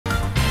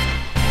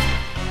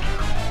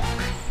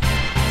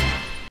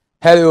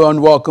Hello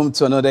and welcome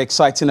to another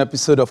exciting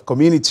episode of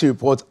Community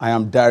Report. I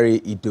am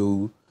Dari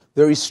Ido.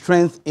 There is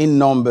strength in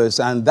numbers,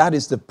 and that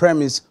is the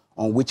premise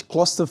on which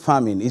cluster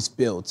farming is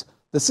built.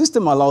 The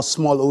system allows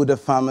smallholder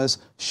farmers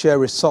share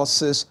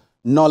resources,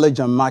 knowledge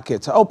and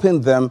market,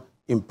 helping them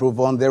improve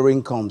on their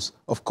incomes.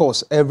 Of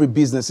course, every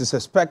business is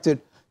expected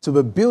to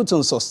be built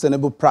on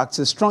sustainable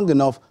practice strong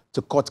enough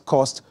to cut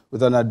costs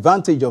with an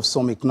advantage of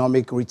some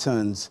economic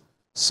returns.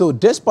 So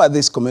despite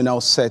these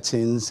communal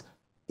settings,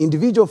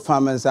 individual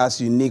farmers have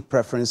unique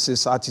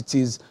preferences,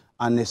 attitudes,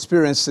 and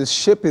experiences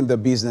shaping the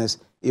business,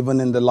 even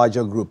in the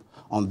larger group.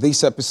 On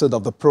this episode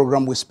of the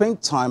program, we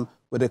spend time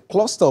with a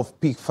cluster of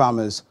pig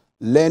farmers,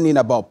 learning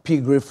about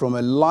piggery from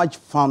a large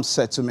farm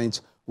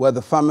settlement where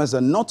the farmers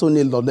are not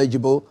only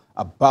knowledgeable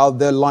about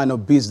their line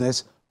of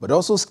business, but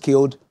also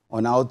skilled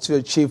on how to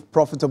achieve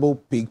profitable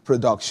pig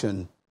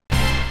production.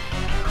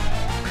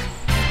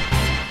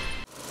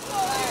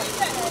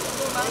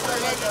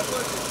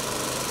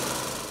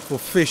 For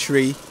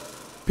fishery,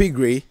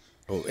 piggery,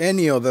 or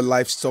any other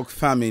livestock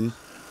farming,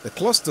 the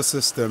cluster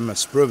system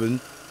has proven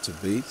to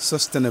be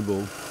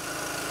sustainable.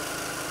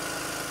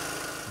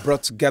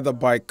 Brought together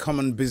by a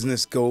common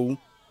business goal,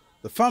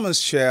 the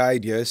farmers share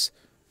ideas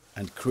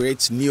and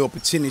create new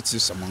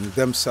opportunities among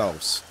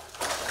themselves.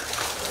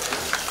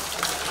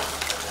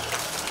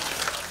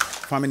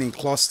 Farming in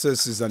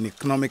clusters is an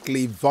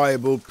economically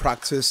viable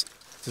practice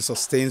to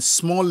sustain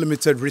small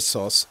limited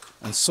resource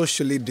and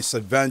socially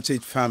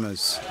disadvantaged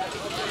farmers.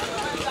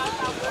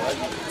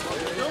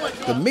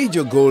 The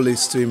major goal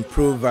is to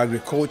improve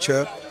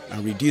agriculture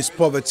and reduce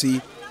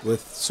poverty with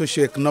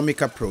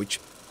socio-economic approach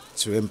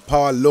to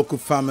empower local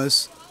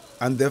farmers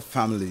and their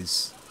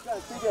families.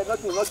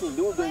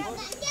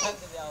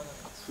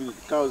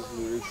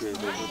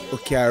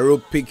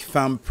 Oke-Aro Pig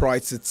Farm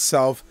prides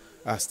itself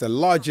as the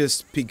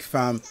largest pig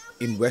farm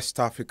in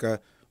West Africa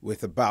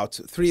with about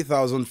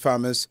 3,000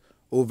 farmers,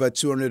 over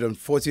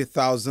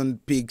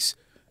 240,000 pigs,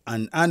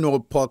 and annual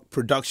pork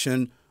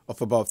production of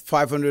about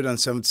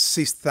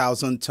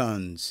 576,000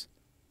 tons.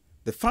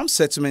 The farm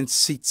settlement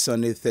sits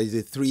on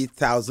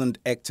 33,000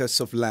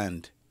 hectares of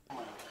land.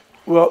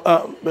 Well,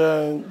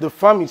 the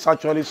farm is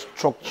actually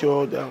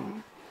structured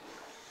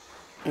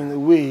in a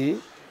way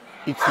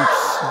it's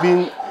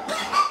been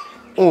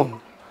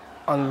owned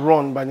and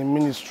run by the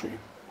ministry,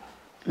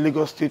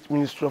 Lagos State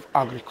Ministry of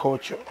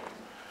Agriculture.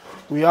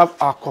 We have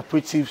our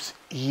cooperatives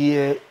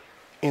here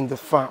in the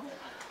farm.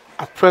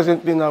 At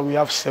presently now we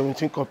have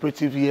 17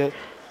 cooperatives here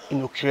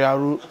in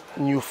Oke-Aro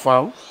New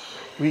Farm.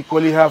 We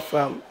equally have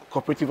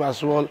cooperative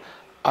as well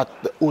at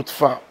the old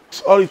farm. It's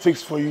all it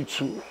takes for you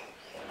to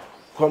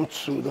come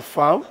to the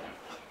farm.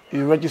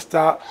 You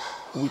register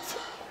with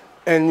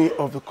any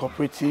of the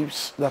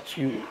cooperatives that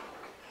you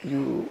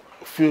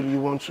feel you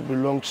want to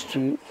belong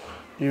to.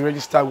 You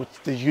register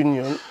with the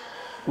union,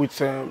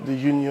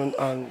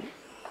 and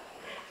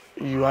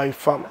you are a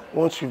farmer.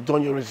 Once you've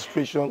done your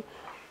registration,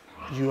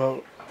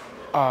 you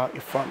are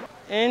a farmer.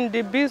 In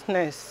the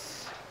business,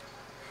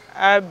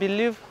 I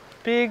believe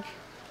pig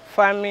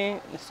farming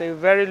is a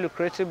very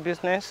lucrative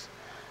business,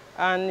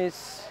 and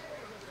it's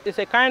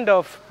a kind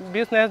of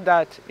business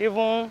that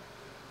even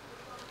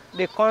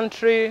the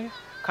country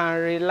can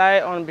rely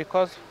on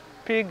because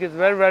pig is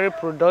very, very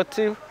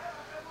productive.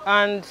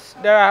 And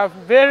there are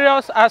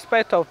various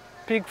aspects of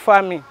pig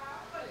farming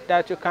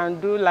that you can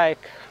do,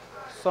 like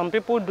some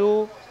people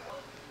do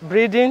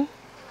breeding,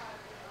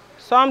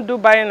 some do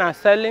buying and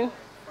selling,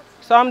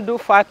 some do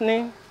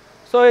fattening.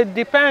 So it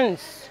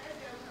depends.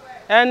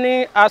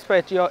 Any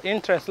aspect your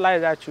interest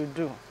lies that you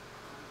do.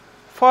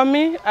 For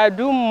me, I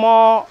do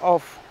more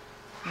of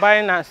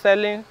buying and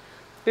selling.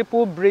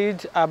 People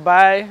breed, I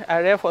buy, I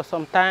rear for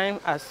some time,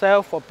 I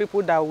sell for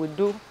people that will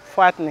do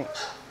fattening.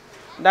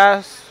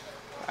 I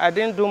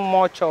didn't do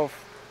much of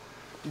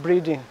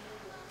breeding.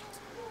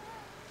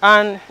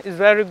 And it's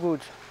very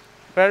good,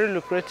 very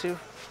lucrative,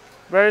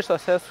 very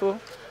successful.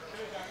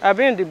 I've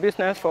been in the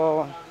business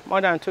for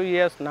more than 2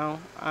 years now,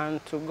 and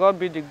to God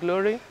be the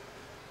glory.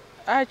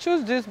 I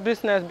choose this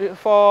business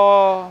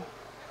for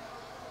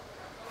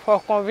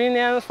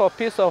convenience, for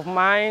peace of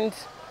mind,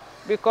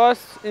 because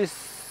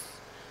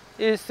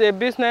it's a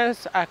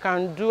business I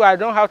can do. I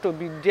don't have to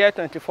be there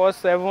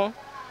 24/7,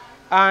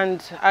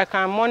 and I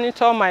can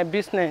monitor my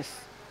business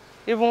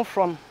even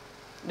from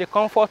the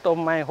comfort of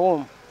my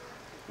home.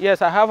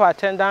 Yes, I have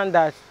attendants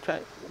that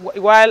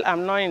while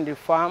I'm not in the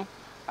farm,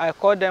 I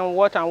call them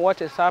what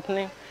is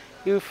happening.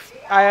 If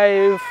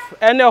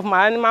any of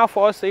my animals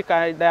fall sick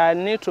that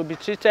need to be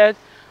treated,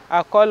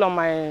 I call on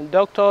my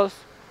doctors.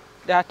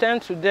 They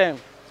attend to them.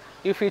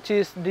 If it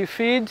is the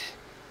feed,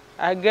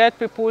 I get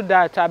people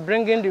that are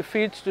bringing the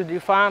feed to the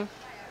farm.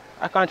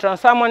 I can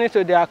transfer money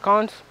to their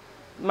account.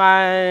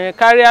 My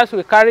carriers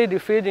will carry the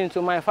feed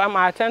into my farm.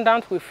 My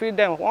attendants will feed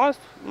them. Once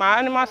my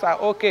animals are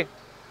okay,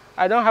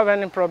 I don't have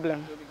any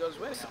problem.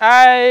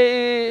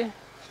 I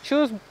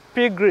choose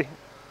piggery.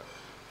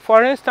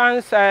 For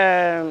instance,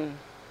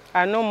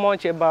 I know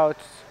much about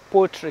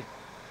poultry,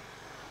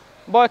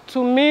 but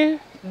to me,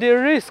 the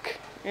risk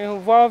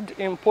involved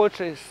in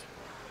poultry is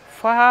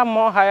far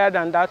more higher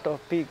than that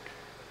of pig.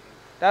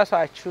 That's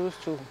why I choose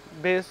to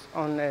base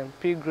on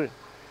piggery.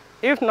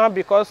 If not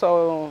because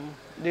of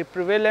the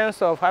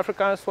prevalence of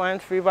African swine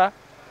fever,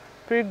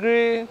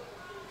 piggery,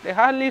 they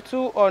have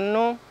little or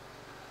no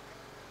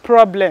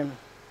problem.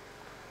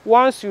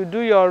 Once you do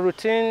your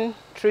routine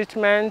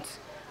treatment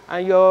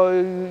and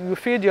you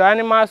feed your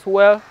animals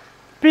well,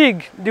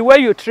 pig, the way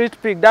you treat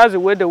pig, that's the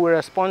way they will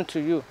respond to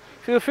you.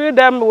 If you feed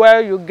them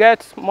well, you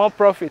get more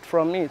profit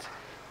from it.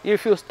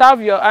 If you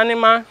starve your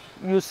animal,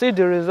 you see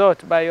the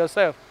result by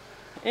yourself.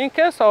 In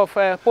case of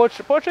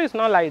poultry, poultry is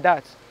not like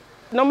that.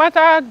 No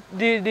matter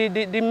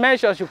the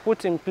measures you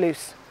put in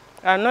place,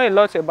 I know a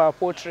lot about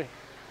poultry.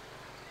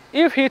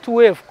 If heat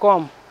wave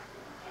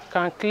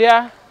can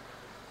clear,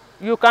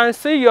 you can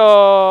see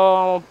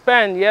your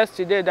pen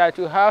yesterday that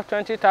you have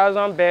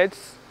 20,000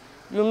 birds.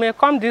 You may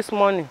come this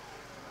morning,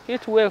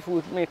 heat wave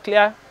may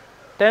clear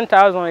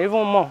 10,000,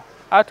 even more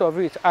out of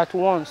it at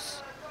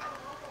once.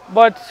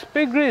 But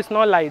piggery is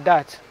not like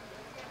that.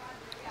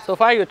 So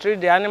far you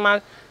treat the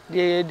animals,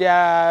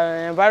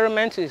 their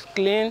environment is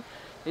clean,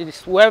 it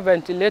is well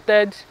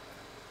ventilated.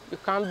 You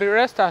can be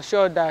rest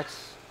assured that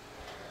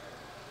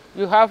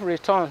you have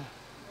return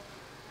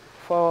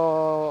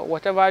for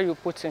whatever you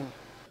put in.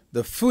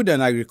 The Food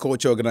and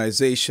Agriculture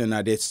Organization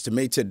had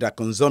estimated that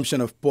consumption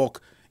of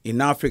pork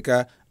in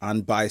Africa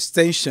and by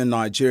extension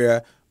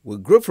Nigeria will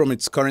grow from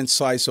its current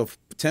size of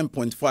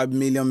 10.5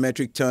 million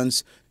metric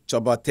tons to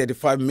about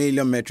 35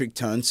 million metric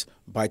tons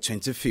by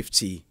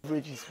 2050.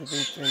 Average is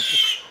within 20,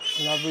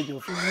 an average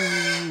of...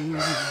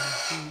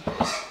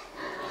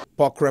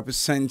 Pork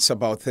represents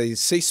about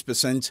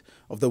 36%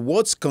 of the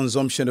world's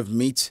consumption of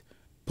meat.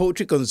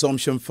 Poultry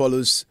consumption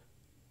follows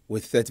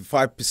with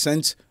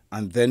 35%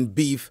 and then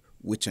beef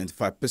with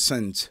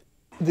 25%.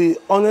 The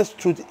honest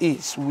truth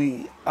is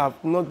we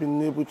have not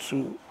been able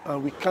to,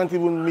 and we can't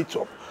even meet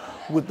up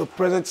with the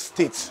present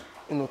state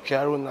in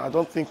Oke-Aro now. I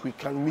don't think we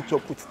can meet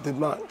up with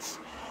demands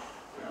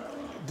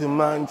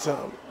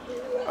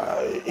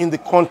in the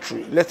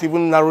country. Let's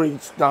even narrow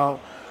it down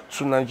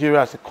to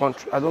Nigeria as a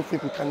country. I don't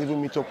think we can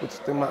even meet up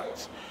with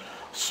demands.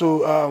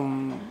 So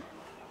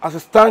as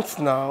it stands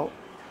now,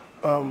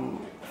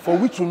 for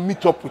we to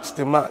meet up with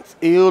demands,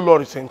 a whole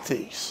lot it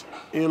entails.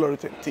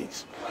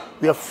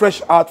 We are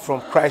fresh out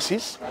from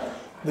crisis.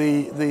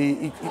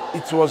 The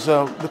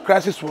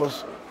crisis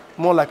was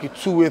more like a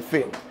two-way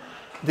thing.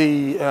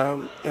 The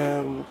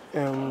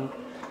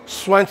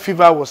swine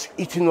fever was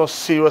eating us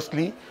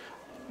seriously.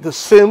 The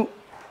same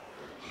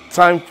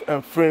time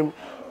frame,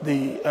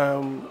 the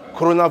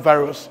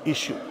coronavirus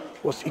issue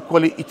was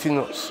equally eating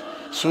us.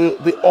 So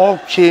they all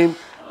came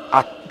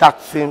at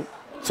that same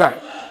time.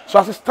 So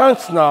as it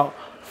stands now,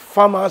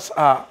 farmers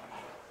are,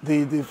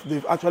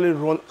 they've actually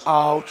run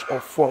out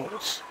of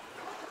funds.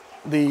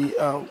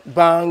 The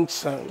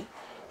banks and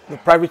the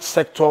private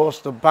sectors,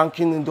 the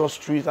banking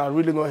industries are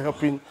really not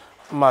helping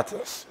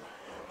matters.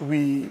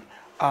 We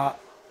are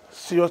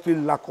seriously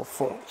lack of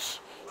funds.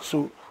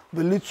 So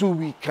the little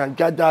we can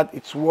gather,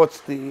 it's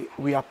what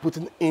we are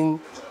putting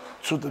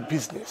into the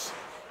business.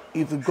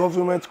 If the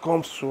government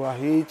comes to our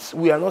aid,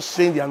 we are not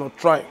saying they are not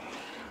trying.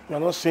 We are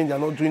not saying they are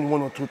not doing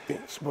one or two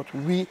things, but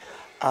we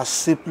are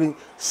simply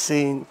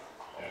saying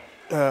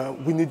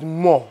we need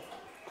more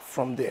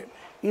from them.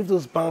 If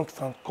those banks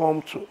can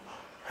come to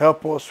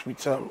help us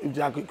with, if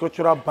the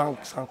agricultural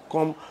banks can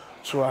come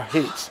to our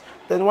aid,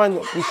 then why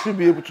not? We should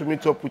be able to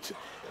meet up with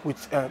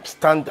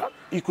standard.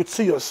 You could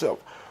see yourself.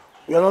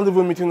 We are not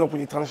even meeting up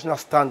with international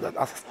standard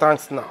as it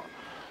stands now.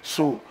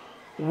 So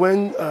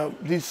when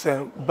these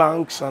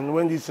banks and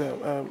when these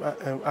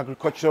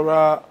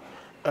agricultural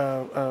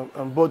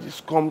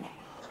bodies come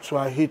to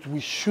our aid, we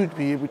should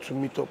be able to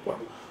meet up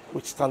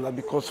with standard,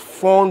 because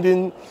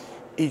funding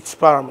is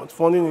paramount.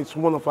 Funding is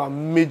one of our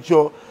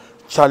major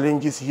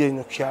challenges here in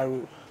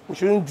Oke-Aro. We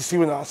shouldn't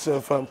deceive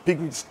ourselves.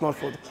 Piggery is not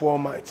for the poor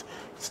mite.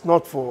 It's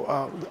not for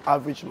the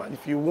average man.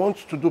 If you want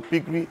to do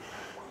piggery,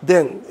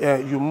 then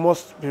you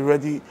must be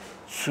ready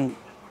to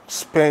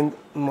spend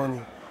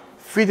money.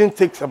 Feeding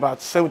takes about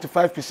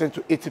 75%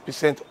 to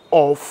 80%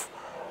 of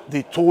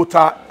the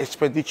total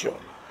expenditure.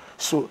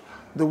 So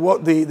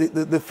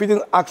the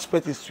feeding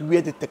aspect is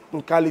where the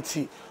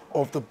technicality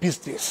of the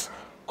business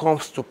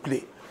comes to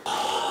play.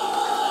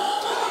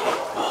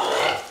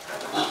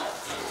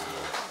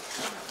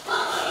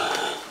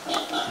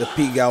 The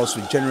pig house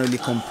will generally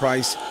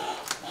comprise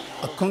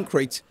a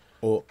concrete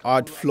or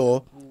hard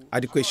floor,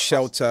 adequate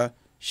shelter,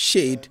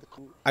 shade,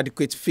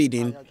 adequate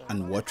feeding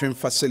and watering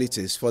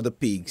facilities for the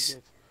pigs.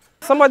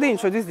 Somebody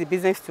introduced the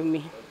business to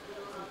me,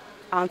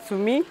 and to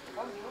me,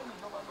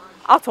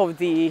 out of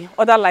the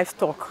other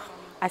livestock,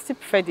 I still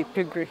prefer the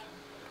piggery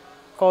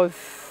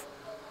because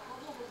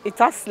it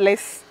has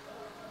less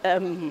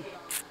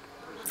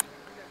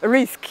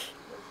risk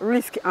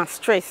and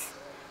stress.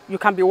 You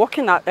can be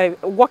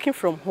working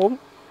from home.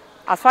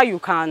 As far you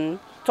can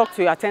talk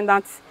to your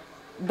attendant,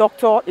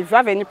 doctor, if you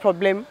have any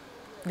problem,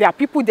 there are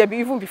people there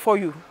even before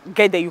you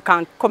get there. You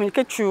can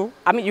communicate through.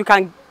 I mean, you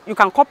can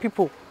call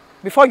people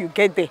before you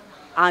get there,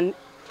 and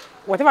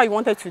whatever you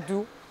wanted to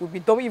do, will be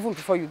done even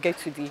before you get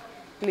to the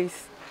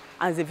place.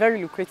 And it's a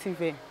very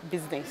lucrative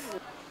business.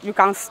 You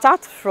can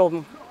start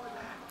from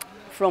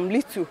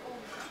little,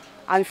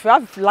 and if you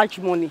have large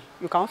money,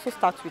 you can also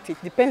start with it.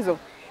 Depends on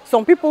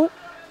some people.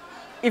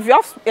 If you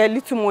have a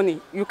little money,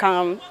 you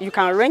can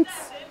rent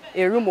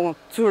a room or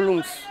 2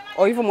 rooms,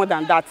 or even more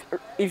than that.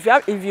 If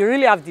you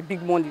really have the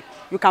big money,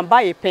 you can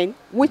buy a pen,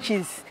 which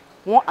is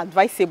more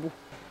advisable.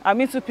 I'm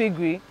into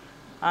piggery,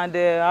 and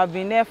I've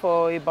been there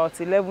for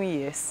about 11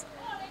 years,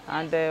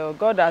 and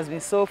God has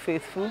been so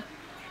faithful.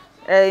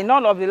 In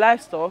all of the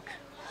livestock,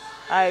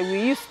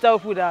 we used to tell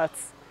people that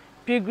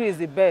piggery is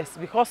the best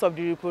because of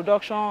the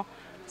reproduction,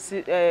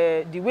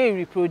 the way we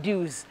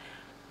reproduce,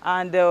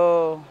 and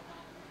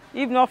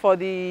if not for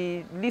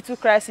the little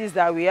crisis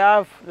that we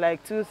have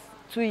like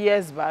two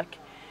years back,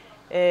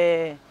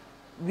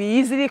 we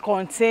easily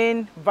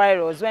contain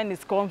virus when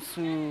it comes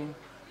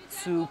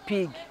to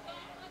pig,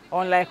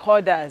 unlike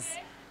others.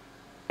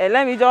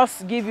 Let me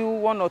just give you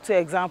 1 or 2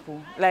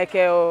 examples. Like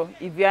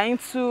if you are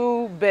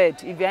into bird,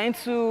 if you are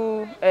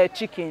into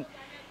chicken,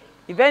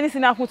 if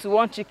anything happens to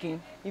one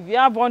chicken, if you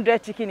have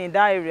 100 chicken in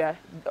that area,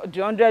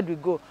 the 100 will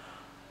go.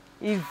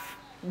 If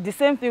the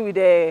same thing with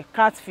the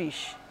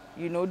catfish,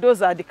 you know,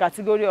 those are the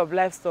category of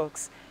livestock.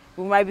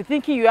 We might be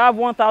thinking you have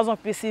 1,000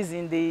 pieces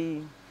in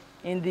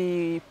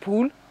the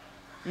pool.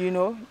 You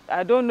know,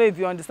 I don't know if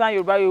you understand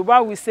Yoruba.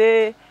 Yoruba we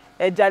say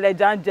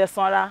ejalejan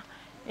jesonra.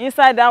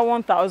 Inside that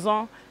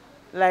 1,000,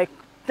 like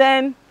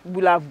 10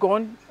 will have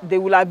gone. They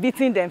will have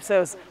beaten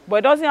themselves. But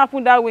it doesn't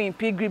happen that way in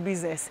piggery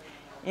business.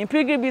 In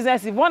piggery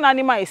business, if one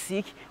animal is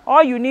sick,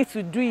 all you need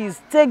to do is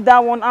take that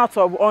one out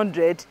of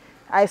 100,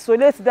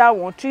 isolate that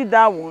one, treat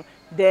that one.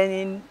 Then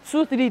in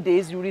 2-3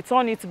 days, you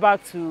return it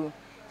back to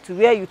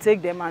where you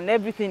take them, and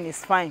everything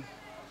is fine.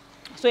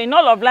 So in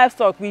all of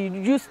livestock, we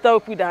used to tell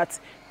people that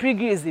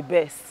piggery is the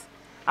best.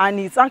 And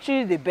it's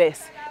actually the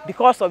best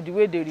because of the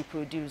way they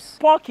reproduce.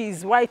 Pork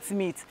is white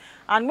meat.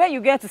 And when you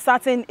get to a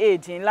certain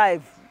age in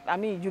life, I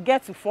mean, you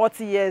get to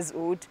 40 years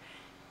old,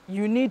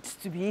 you need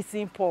to be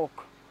eating pork.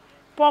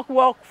 Pork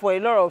works for a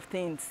lot of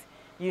things.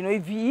 You know,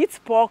 if you eat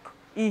pork,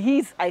 it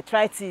heals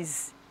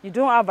arthritis. You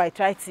don't have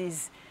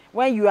arthritis.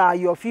 When you are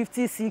your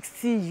 50,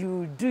 60,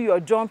 you do your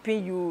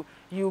jumping,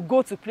 you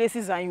go to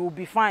places and you will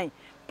be fine.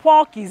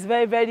 Pork is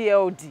very, very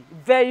healthy,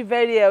 very,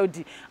 very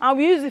healthy. And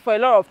we use it for a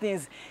lot of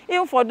things.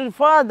 Even for the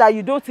fact that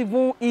you don't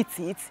even eat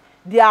it,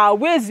 there are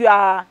ways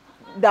that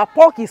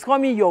pork is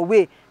coming your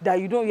way that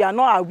you are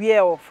not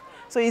aware of.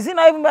 So is it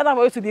not even better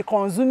for you to be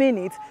consuming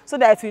it so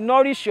that it will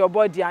nourish your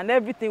body and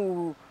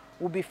everything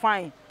will be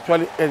fine?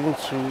 Actually heading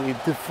to a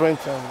different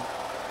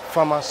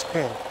farmer's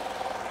pen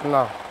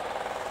now.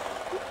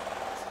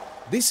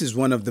 This is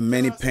one of the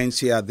many pens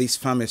here at this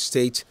farm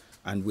estate,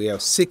 and we are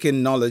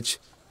seeking knowledge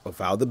of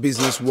how the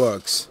business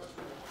works.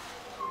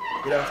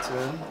 Good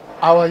afternoon.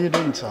 How are you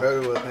doing, sir?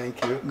 Very well,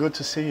 thank you. Good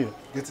to see you.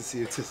 Good to see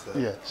you too, sir.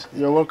 Yes.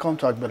 You're welcome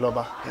to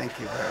Agbeloba. Thank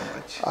you very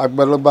much.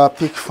 Agbeloba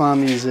Pig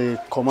Farm is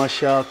a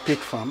commercial pig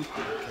farm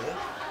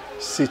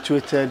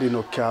situated in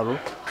Oke-Aro.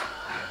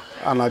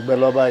 And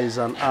Agbeloba is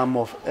an arm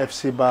of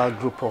FCBA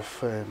group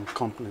of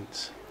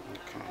companies.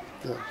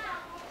 Okay. Yeah.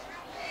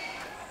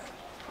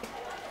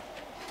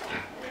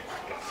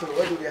 So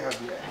what do we have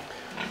here?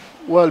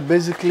 Well,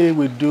 basically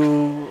we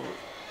do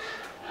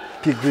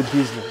piggery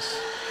business.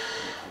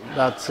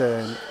 That's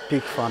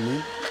pig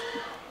farming.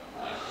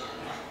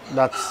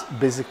 That's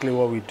basically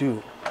what we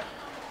do.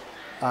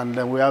 And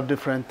then we have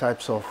different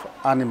types of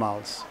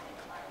animals.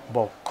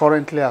 But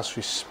currently as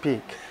we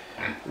speak,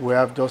 we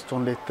have just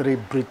only 3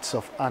 breeds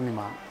of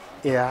animal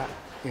here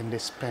in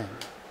this pen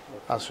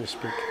as we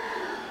speak.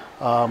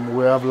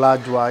 We have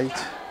large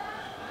white,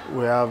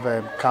 we have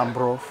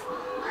Cambrough,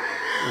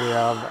 we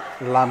have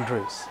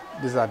Landrace.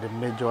 These are the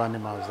major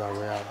animals that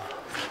we have.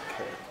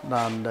 Okay.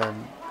 And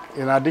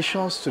in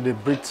addition to the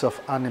breeds of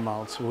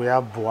animals, we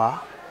have Bois.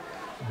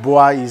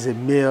 Bois is a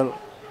male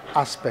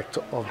aspect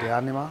of the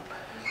animal.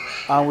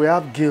 And we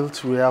have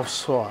Gilt, we have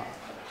Soa.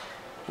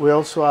 We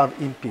also have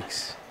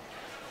Impics.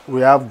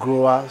 We have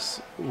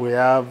growers, we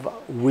have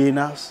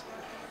weaners.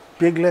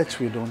 Piglets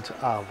we don't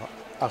have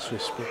as we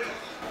speak.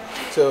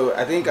 So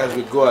I think as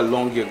we go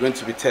along, you're going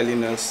to be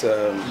telling us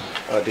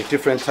the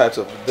different types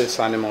of these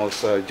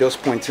animals,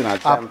 just pointing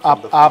at them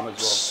from the farm as well.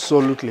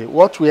 Absolutely.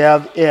 What we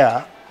have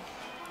here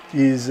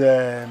is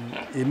a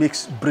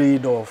mixed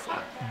breed of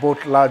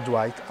both large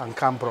white and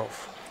Cambrough.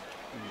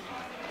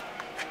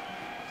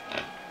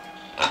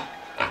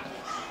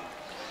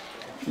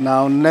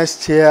 Now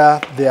next here,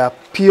 they are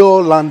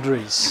pure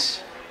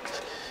Landrace.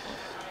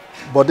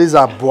 But these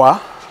are Bois.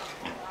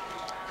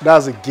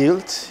 That's a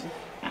Gilt.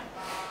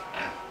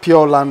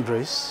 Pure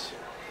Landrace.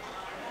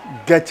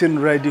 Getting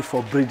ready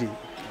for breeding.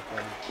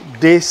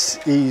 This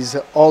is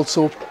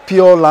also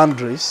pure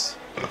Landrace,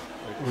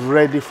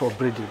 ready for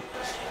breeding.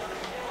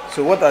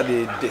 So what are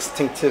the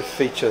distinctive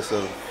features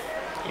of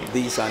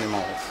these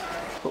animals?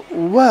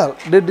 Well,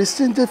 the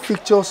distinctive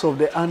features of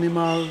the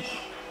animal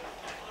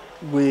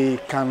we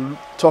can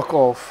talk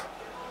of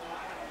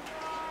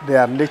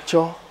their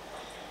nature,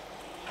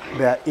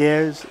 their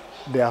ears,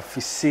 their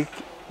physique,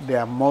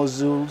 their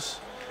muscles,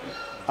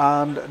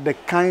 and the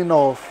kind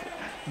of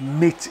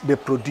meat they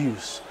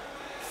produce,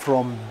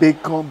 from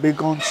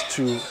bacons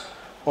to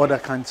other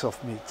kinds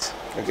of meat.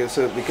 Okay,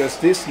 so because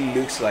this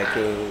looks like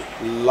a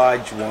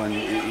large one,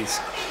 it's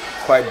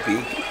quite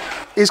big.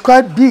 It's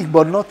quite big,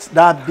 but not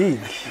that big.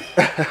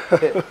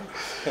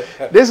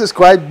 This is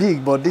quite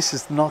big, but this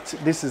is not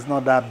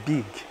that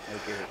big.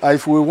 Okay.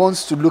 If we want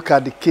to look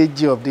at the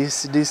kg of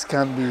this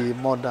can be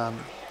more than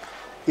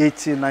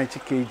 80, 90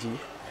 kg.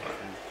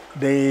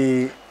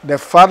 The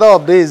father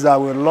of these that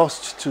were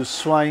lost to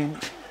swine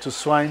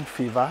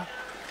fever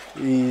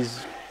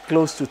is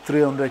close to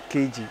 300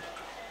 kg.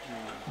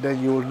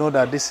 Then you will know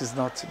that this is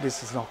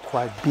not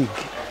quite big.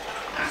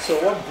 So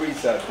what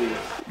breeds are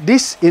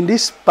these? In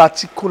this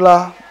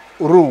particular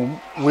room,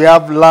 we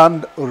have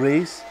land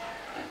race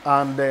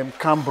and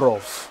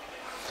Cambrov.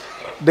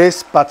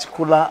 This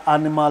particular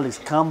animal is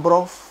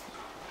Cambrov.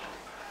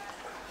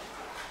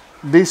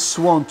 This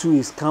one too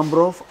is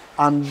Cambrov,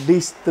 and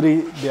these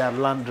three, they are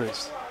land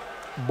race,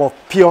 but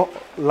pure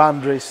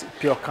land race,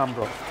 pure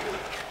Cambrov.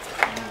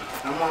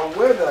 I'm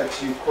aware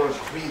that you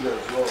crossbreed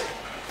as well.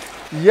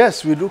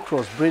 Yes, we do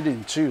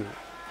crossbreeding too,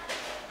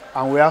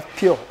 and we have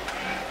pure.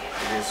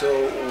 Okay,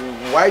 so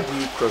why do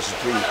you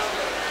crossbreed?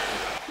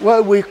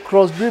 Well, we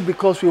crossbreed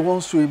because we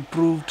want to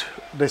improve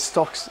the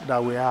stocks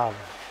that we have.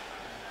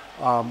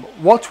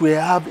 What we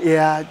have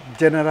here,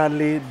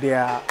 generally, they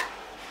are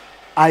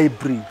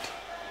hybrid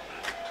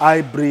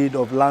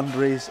of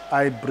landrace,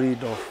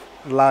 hybrid of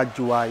large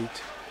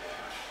white.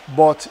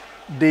 But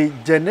the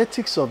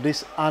genetics of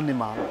this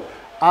animal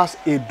has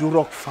a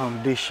Duroc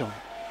foundation.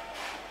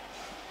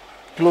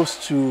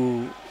 Close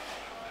to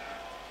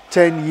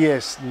 10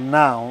 years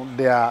now,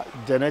 their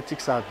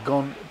genetics have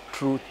gone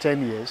through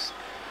 10 years.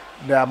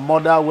 Their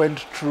mother went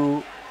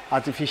through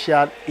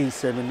artificial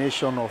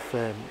insemination of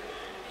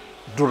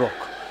Duroc.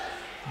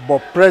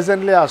 But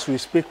presently, as we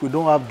speak, we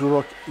don't have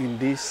Duroc in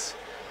this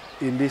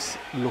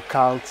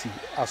locality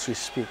as we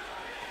speak.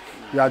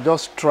 We are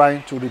just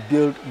trying to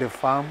rebuild the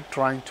farm,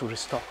 trying to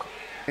restock.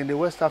 In the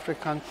West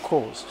African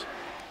coast,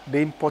 the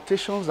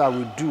importations that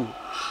we do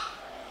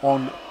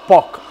on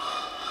pork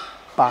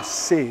per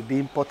se, the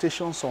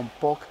importations on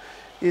pork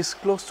is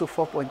close to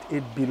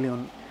 4.8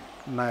 billion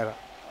naira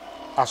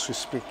as we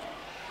speak.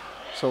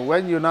 So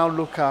when you now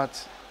look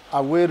at,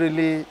 are we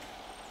really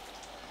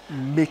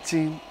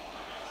meeting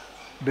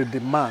the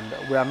demand?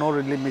 We are not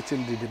really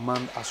meeting the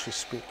demand as we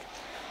speak.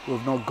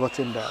 We've not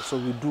gotten there. So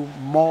we do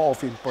more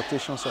of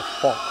importations of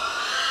pork.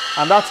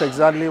 And that's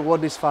exactly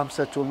what this farm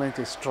settlement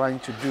is trying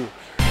to do.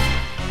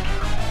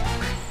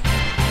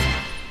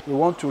 We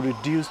want to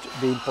reduce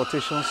the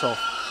importations of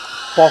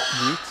pork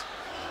meat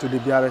to the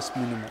barest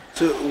minimum.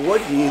 So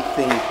what do you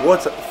think,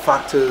 what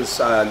factors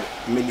are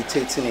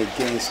militating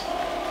against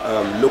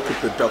local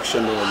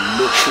production or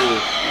local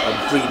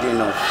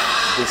breeding of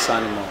this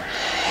animal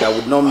that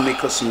would not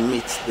make us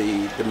meet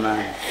the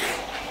demand?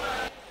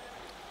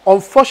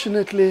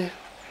 Unfortunately,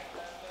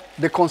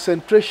 the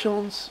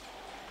concentrations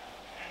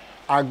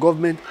our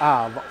government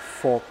have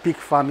for pig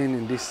farming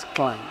in this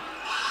climate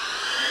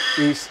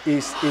is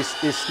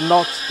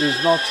not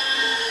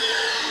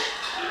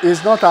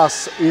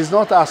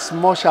as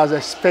much as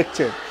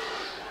expected.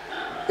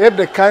 If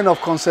the kind of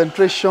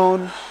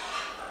concentration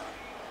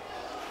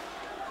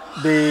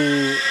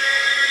the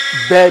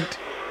bird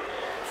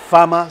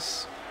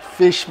farmers,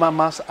 fish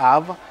farmers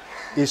have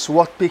is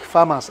what pig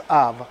farmers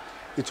have,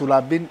 it will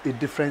have been a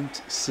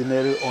different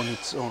scenario on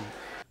its own.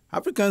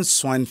 African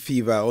swine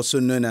fever, also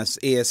known as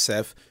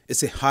ASF,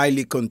 is a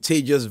highly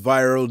contagious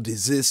viral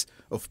disease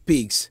of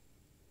pigs.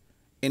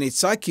 In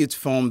its acute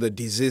form, the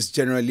disease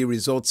generally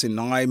results in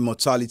high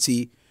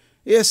mortality.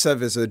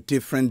 ASF is a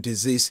different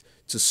disease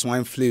to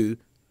swine flu.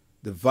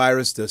 The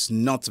virus does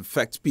not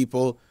affect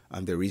people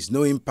and there is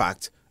no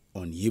impact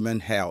on human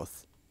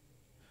health.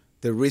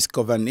 The risk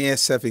of an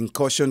ASF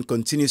incursion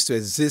continues to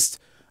exist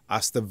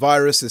as the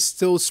virus is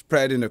still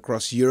spreading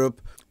across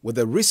Europe, with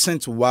a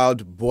recent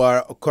wild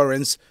boar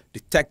occurrence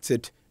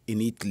detected in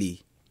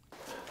Italy.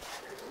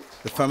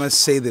 The farmers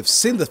say they've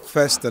seen the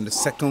first and the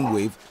second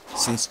wave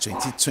since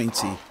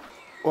 2020.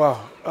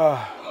 Wow,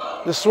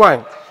 the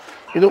swine.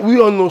 We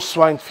all know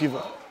swine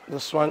fever. The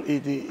swine,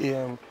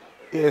 the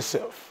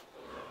ASF,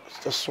 it's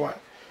the swine.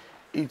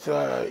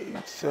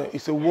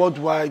 It's a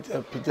worldwide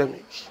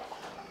epidemic.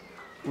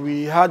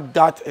 We had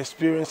that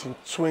experience in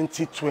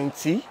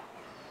 2020.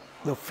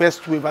 The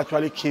first wave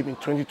actually came in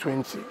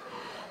 2020,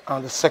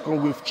 and the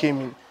second wave came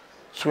in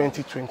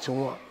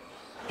 2021.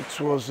 It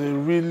was a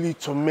really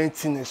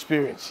tormenting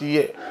experience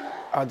here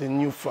at the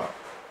new farm.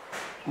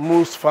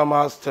 Most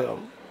farmers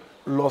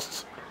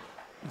lost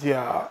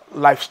their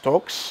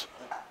livestock.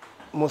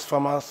 Most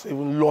farmers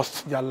even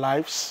lost their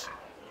lives.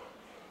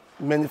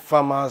 Many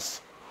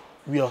farmers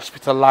were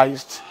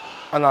hospitalized,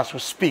 and as we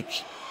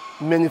speak,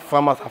 many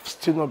farmers have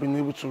still not been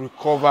able to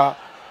recover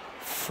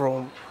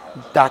from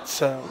that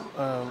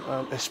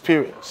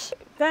experience.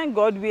 Thank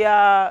God we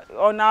are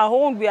on our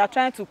own. We are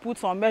trying to put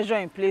some measure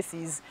in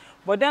places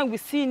But then we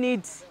still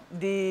need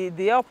the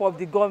help of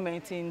the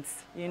government in,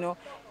 you know,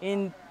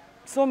 in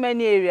so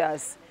many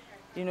areas.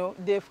 You know,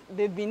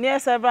 they've been here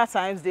several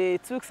times. They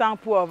took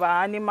sample of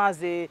our animals.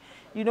 They,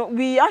 you know,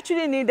 we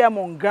actually need them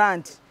on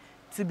ground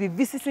to be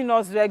visiting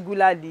us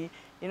regularly.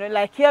 You know,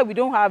 like here we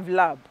don't have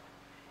lab.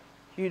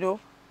 You know,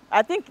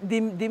 I think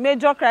the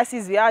major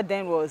crisis we had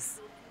then was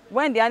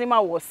when the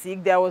animal was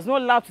sick. There was no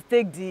lab to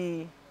take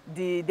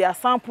their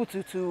sample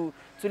to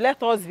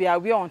let us be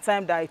aware on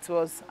time that it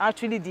was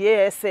actually the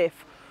ASF.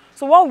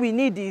 So what we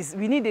need is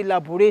we need a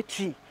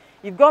laboratory.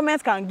 If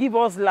government can give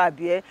us lab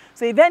here,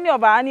 so if any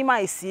of our animal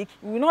is sick,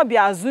 we will not be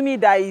assuming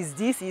that is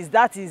this, is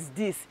that, is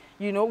this.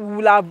 You know, we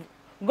will have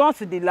gone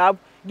to the lab,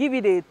 give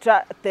it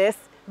a test.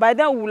 By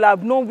then we will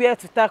have known where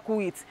to tackle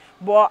it.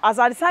 But as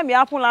at the time it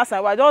happened last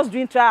time, we were just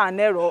doing trial and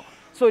error.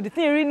 So the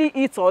thing really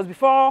hit us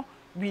before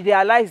we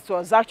realized it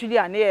was actually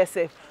an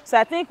ASF. So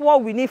I think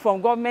what we need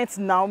from government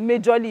now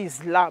majorly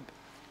is lab.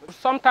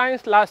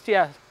 Sometimes last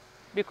year,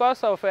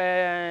 because of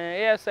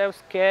ASF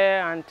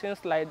scare and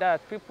things like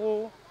that,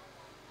 people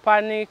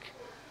panic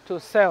to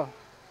sell.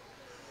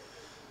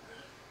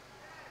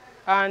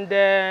 And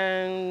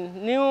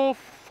then new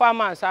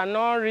farmers are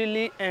not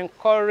really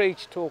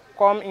encouraged to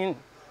come in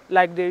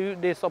like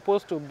they're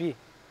supposed to be.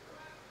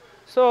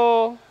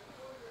 So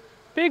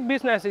pig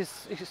business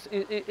is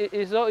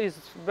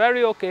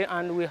very okay,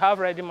 and we have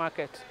ready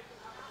market.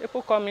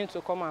 People come in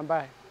to come and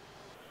buy.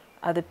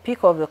 At the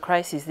peak of the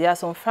crisis, there are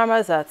some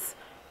farmers that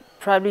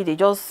probably they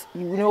just,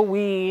 you know,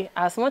 we,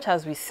 as much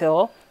as we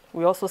sell,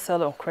 we also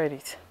sell on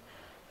credit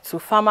to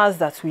farmers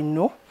that we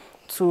know,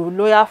 to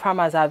loyal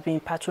farmers that have been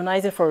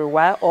patronizing for a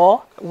while,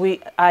 or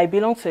I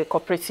belong to a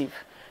cooperative,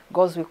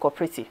 Godswill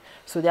Cooperative.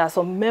 So there are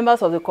some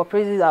members of the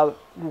cooperative that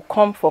will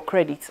come for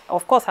credit.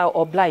 Of course, I'll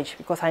oblige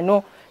because I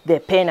know their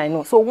pain, I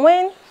know. So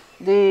when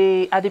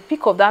at the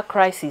peak of that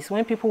crisis,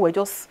 when people were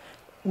just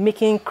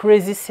making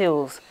crazy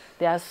sales,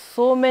 there are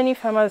so many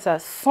farmers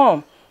that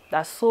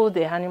sold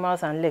their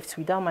animals and left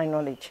without my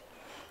knowledge.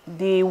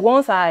 The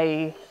ones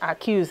I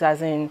accused,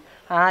 as in,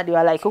 they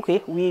were like,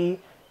 okay,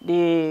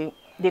 they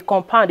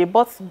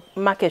bought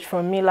market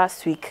from me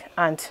last week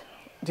and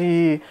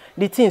the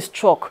thing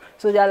struck.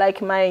 So they're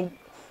like, my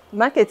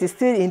market is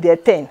still in their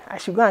 10. I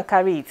should go and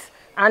carry it.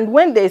 And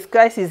when there is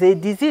crisis, a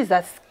disease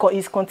that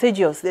is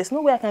contagious, there's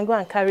no way I can go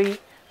and carry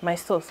my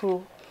stuff.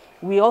 So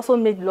we also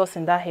made loss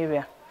in that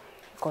area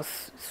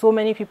because so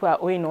many people are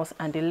owing us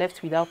and they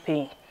left without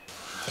paying.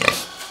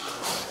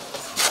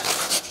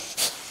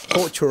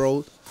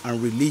 Cultural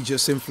and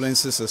religious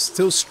influences are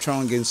still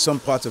strong in some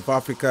parts of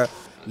Africa,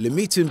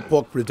 limiting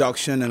pork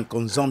production and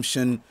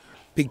consumption.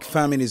 Pig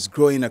farming is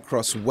growing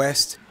across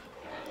West,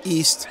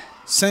 East,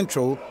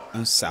 Central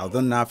and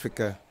Southern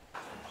Africa.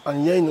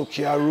 And here in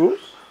Oke-Aro,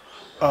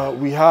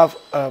 we have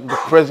the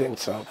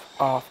presence of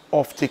our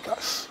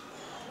off-takers.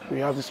 We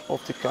have these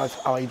off-takers,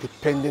 our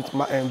independent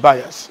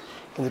buyers,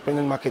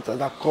 independent marketers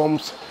that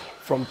comes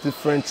from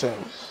different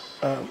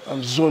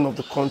zones of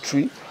the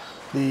country.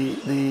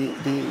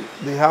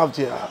 They have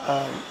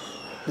their,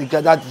 they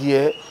gathered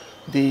here,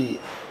 they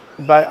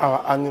buy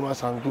our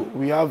animals and go.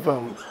 We have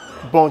a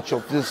bunch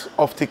of these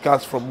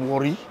off-takers from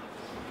Warri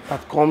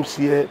that comes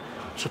here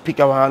to pick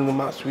our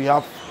animals. We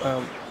have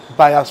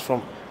buyers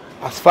from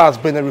as far as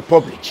Benin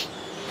Republic.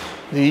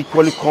 They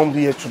equally come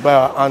here to buy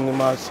our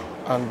animals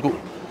and go.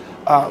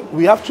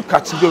 We have two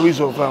categories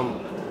of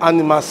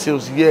animal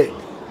sales here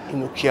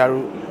in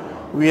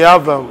Oke-Aro. We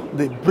have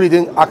the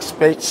breeding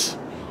aspects,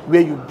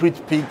 where you breed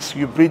pigs,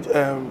 you breed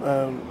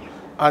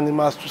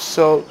animals to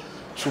sell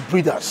to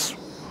breeders,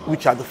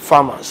 which are the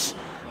farmers.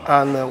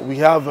 And we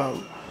have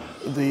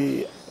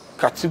the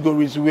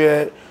categories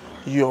where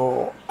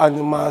your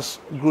animals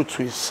grow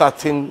to a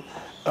certain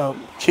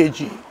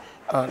kg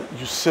and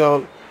you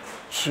sell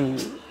to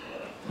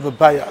the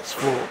buyers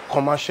for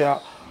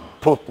commercial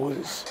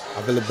purposes.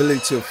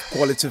 Availability of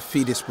quality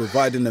feed is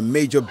providing a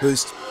major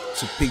boost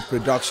to pig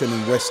production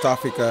in West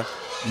Africa.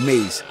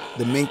 Maize,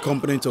 the main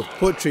component of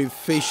poultry,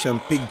 fish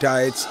and pig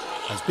diets,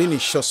 has been in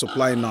short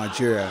supply in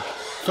Nigeria.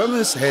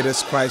 Farmers'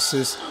 herders'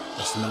 crisis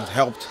has not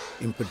helped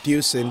in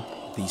producing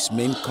these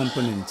main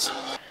components.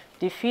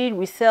 The feed,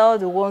 we sell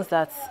the ones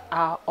that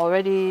are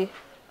already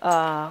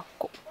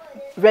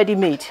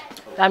ready-made.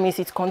 That means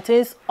it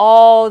contains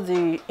all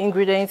the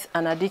ingredients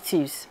and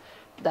additives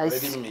that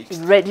is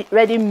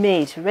ready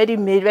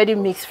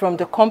mixed from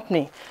the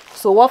company.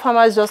 So what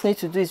farmers just need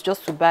to do is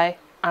just to buy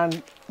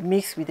and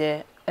mix with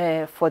their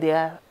for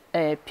their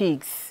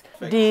pigs.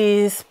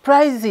 These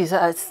prices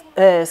have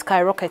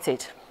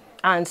skyrocketed,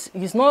 and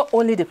it's not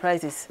only the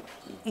prices,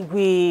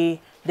 the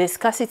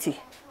scarcity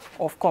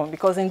of corn,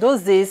 because in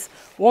those days,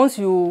 once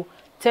you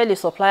tell a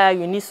supplier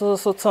you need so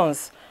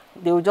tons,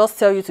 they will just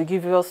tell you to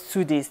give us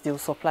 2 days, they will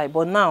supply.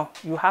 But now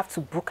you have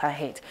to book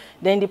ahead.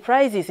 Then the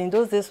prices in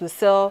those days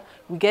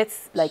we get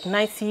like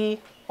 90,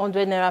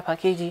 100 naira per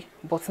kg,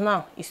 but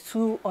now it's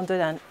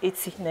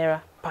 280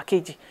 naira per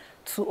kg.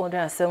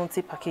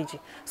 270 per kg.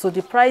 So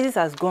the prices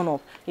has gone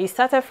up. It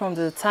started from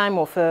the time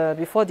of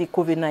before the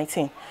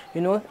COVID-19,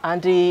 you know,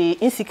 and the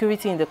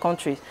insecurity in the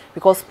country,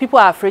 because people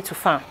are afraid to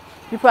farm.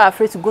 People are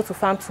afraid to go to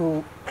farm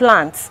to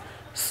plant.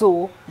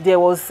 So there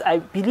was, I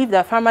believe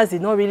that farmers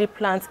did not really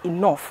plant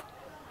enough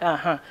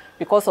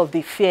because of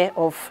the fear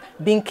of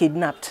being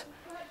kidnapped.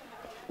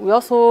 We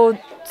also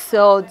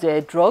sell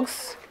the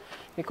drugs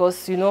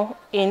because, you know,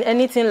 in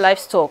anything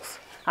livestock,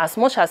 as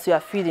much as you are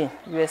feeding,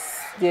 yes,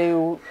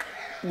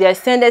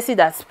 there's tendency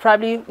that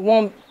probably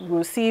one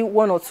will see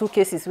 1 or 2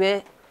 cases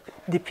where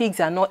the pigs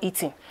are not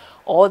eating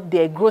or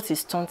their growth is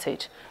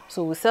stunted.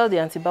 So we sell the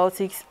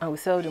antibiotics and we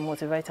sell the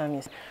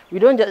multivitamins. We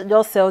don't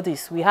just sell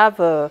this. We have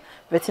a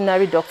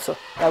veterinary doctor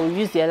that will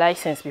use their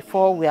license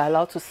before we are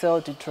allowed to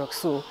sell the drugs.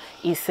 So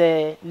it's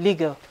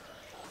legal.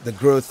 The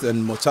growth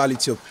and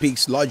mortality of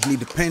pigs largely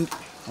depend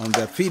on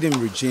their feeding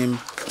regime.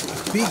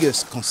 Pig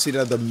is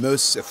considered the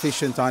most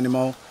efficient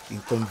animal in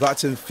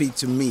converting feed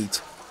to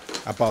meat.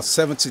 About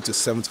 70 to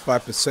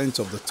 75%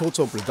 of the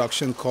total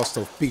production cost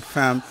of pig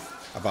farm,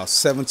 about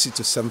 70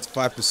 to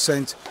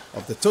 75%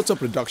 of the total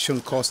production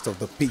cost of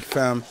the pig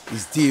farm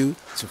is due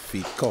to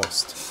feed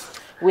cost.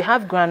 We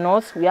have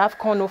granules, we have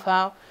corn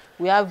offal,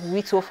 we have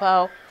wheat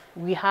offal,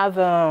 we have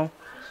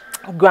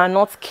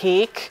granite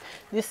cake.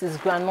 This is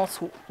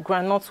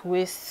granite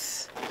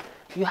waste.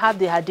 You have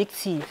the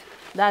addictive,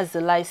 that's the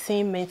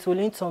lysine,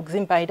 mentholin,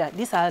 toxin binder.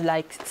 These are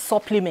like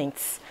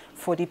supplements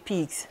for the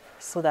pigs,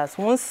 so that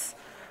once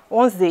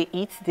they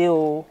eat,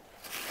 they'll.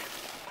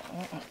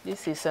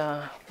 This is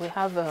we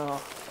have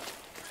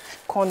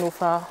corn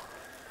offal.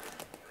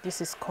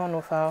 This is corn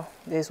offal.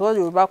 There's what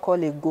you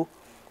call a go.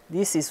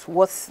 This is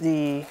what's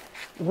the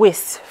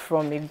waste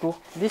from a go.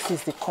 This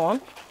is the corn.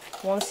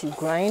 Once you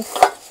grind,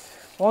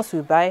 once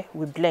we buy,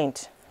 we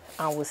blend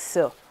and we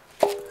sell.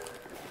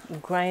 We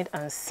grind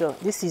and sell.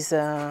 This is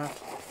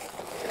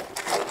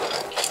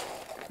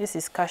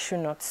cashew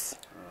nuts.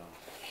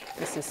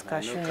 This is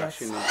cashew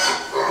nuts.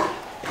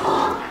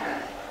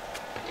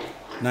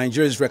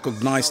 Nigeria is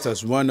recognized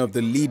as one of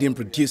the leading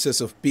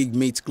producers of pig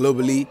meat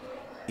globally.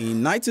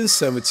 In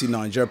 1970,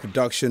 Nigeria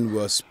production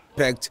was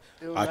pegged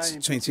at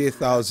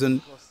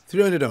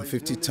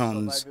 28,350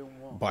 tons.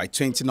 By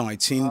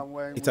 2019,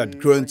 it had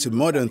grown to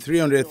more than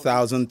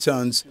 300,000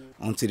 tons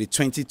until the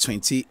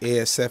 2020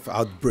 ASF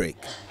outbreak.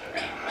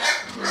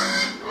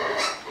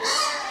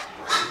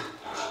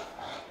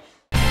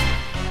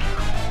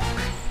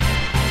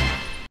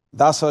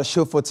 That's our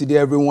show for today,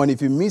 everyone.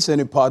 If you miss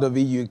any part of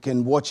it, you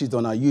can watch it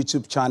on our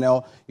YouTube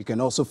channel. You can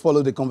also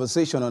follow the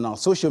conversation on our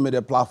social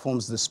media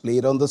platforms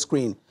displayed on the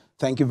screen.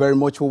 Thank you very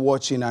much for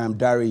watching. I am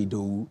Dari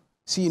Idowu.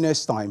 See you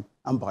next time,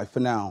 and bye for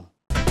now.